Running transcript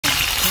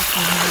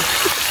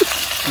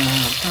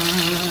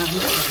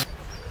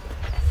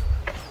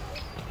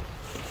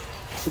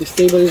This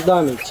table is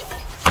damaged.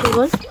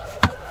 Table?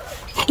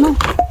 No.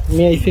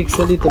 May I fix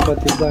a little, but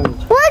it's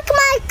damaged. Look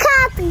my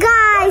cat,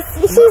 guys.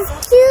 He's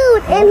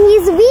cute and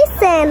he's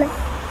recent.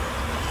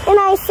 And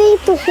I say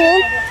to him,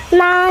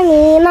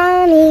 Nani,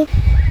 Nani.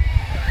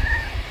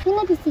 You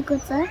know the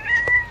secret, sir?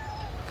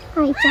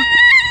 Hi, Jack.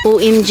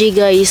 OMG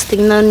guys,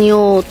 tingnan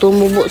nyo.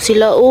 Tumubo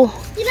sila oh.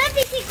 You know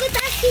the secret,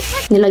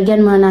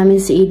 Nilagyan muna namin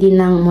si Edie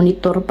ng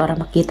monitor para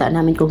makita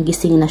namin kung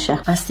gising na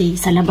siya. Kasi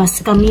sa labas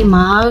kami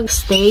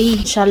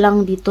mag-stay. Siya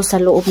lang dito sa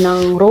loob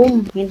ng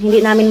room. Hindi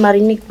namin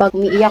marinig pag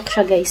umiiyak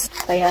siya guys.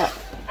 Kaya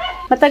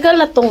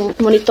matagal na tong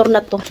monitor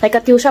na to. May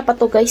katyusha pa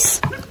to guys.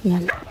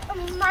 Yan.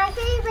 My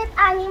favorite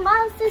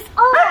animals is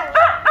all.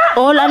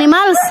 All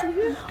animals?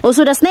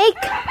 Also the snake?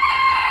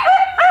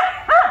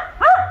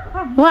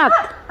 What?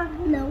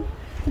 No,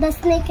 the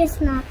snake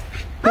is not.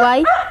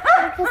 Why?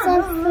 Because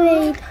I'm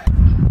afraid.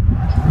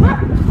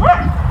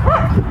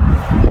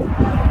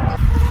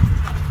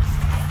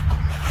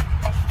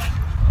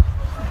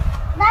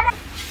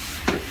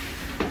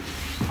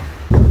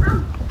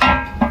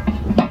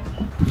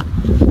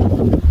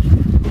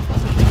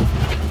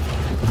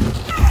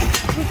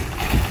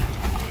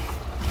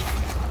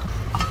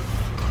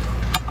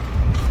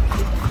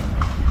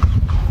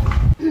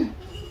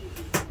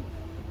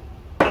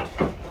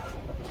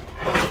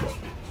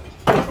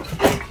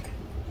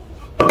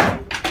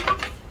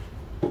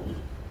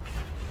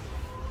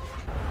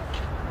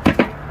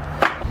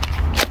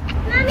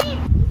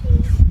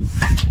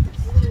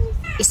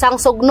 Isang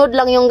sugnod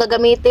lang yung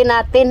gagamitin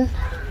natin.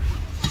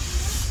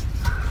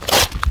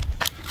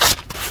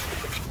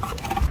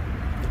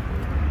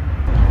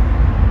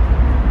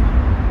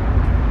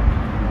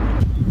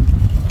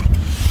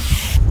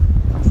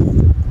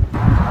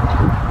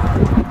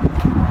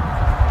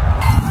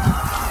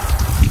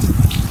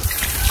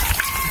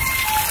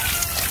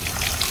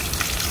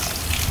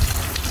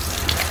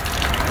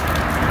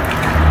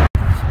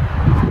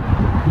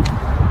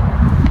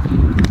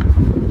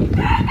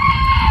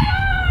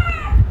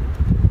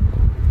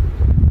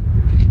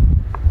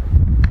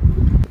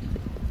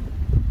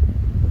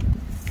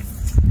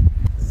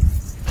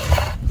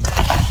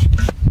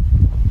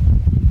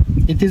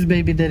 It is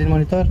baby there in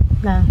monitor.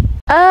 Na.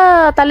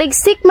 Ah,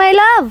 taligsik my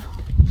love.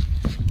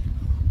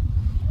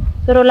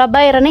 Pero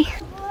labay ra ni.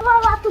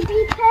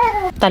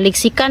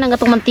 Taliksikan ang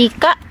atong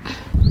mantika.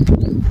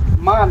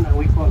 Man,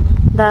 we call.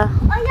 Da.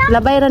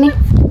 Labay ra ni.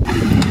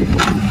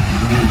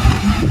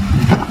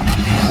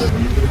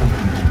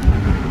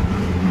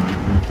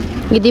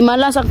 Gidi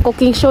malas ang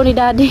cooking show ni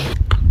Daddy.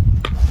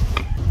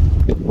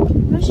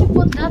 Where she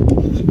put that?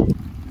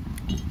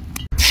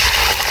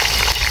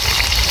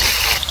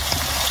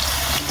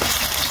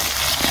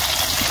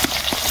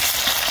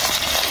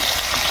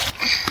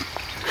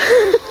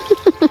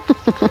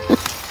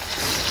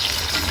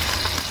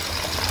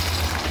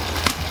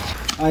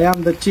 I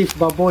am the chief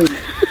baboy.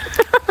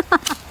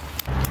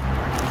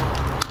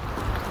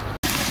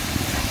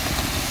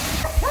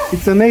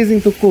 It's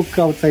amazing to cook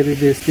outside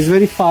with this. It's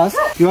very fast.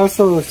 You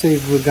also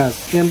save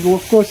gas. And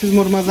of course it's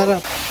more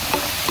mazarap.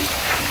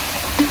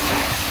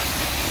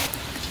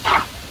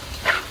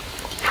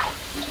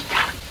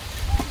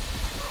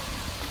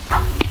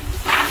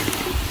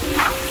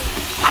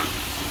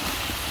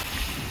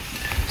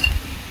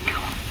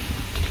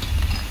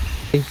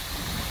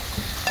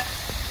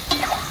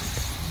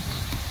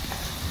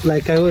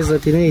 Like I was a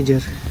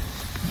teenager.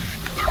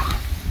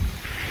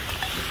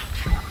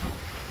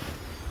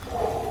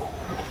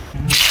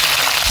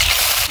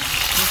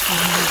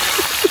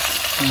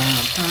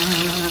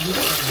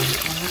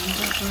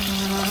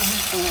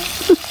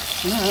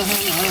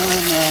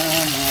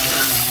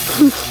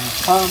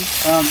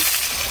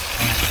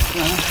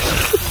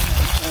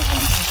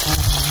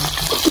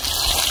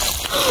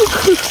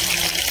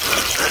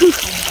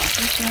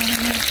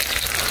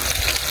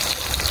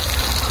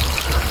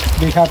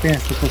 Big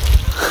happiness to cook.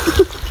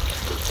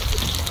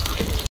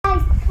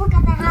 Guys, look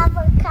at I have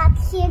a cat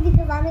here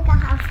because I make a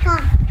house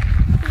cat.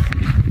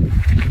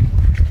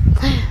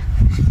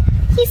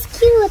 He's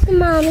cute,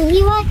 Mommy.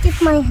 He worked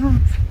at my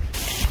house.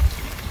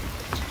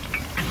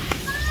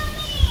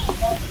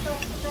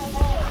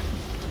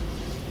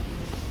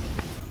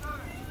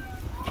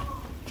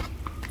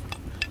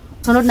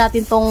 Sunod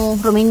natin tong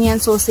Romanian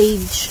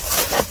sausage.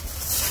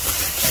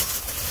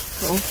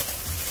 So.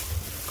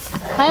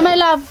 Hi, my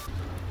love.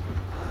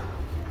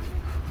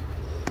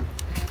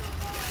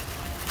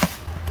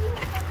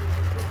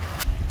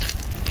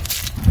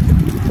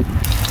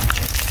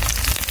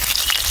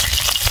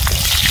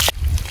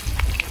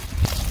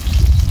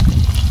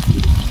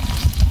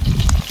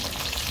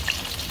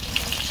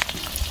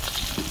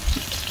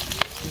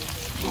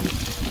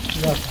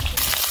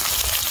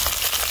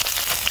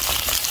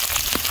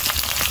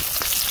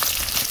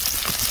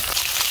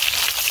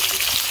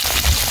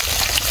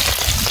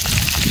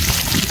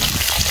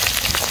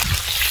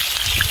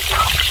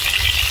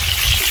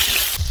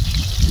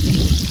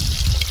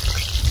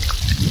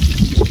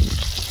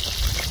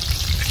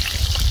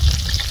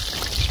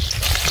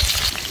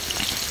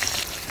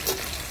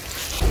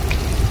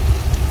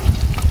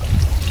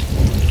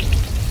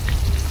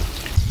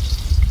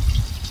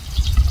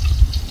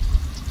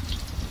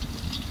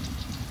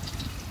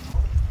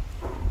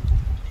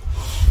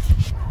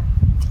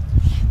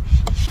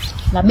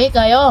 Lami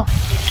kayo.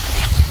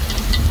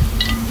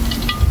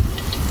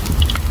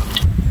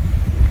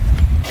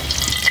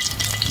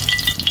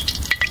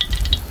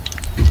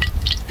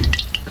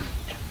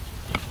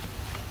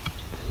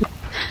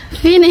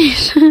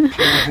 Finish.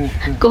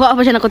 Kuha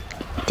pa siya ng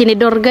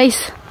tinidor,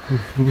 guys.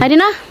 Haydi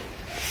na.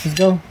 Let's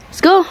go.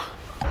 Let's go.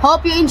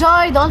 Hope you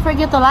enjoy. Don't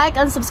forget to like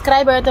and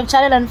subscribe our YouTube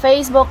channel and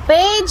Facebook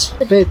page.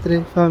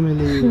 Patreon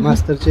family,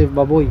 Master Chef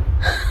Baboy.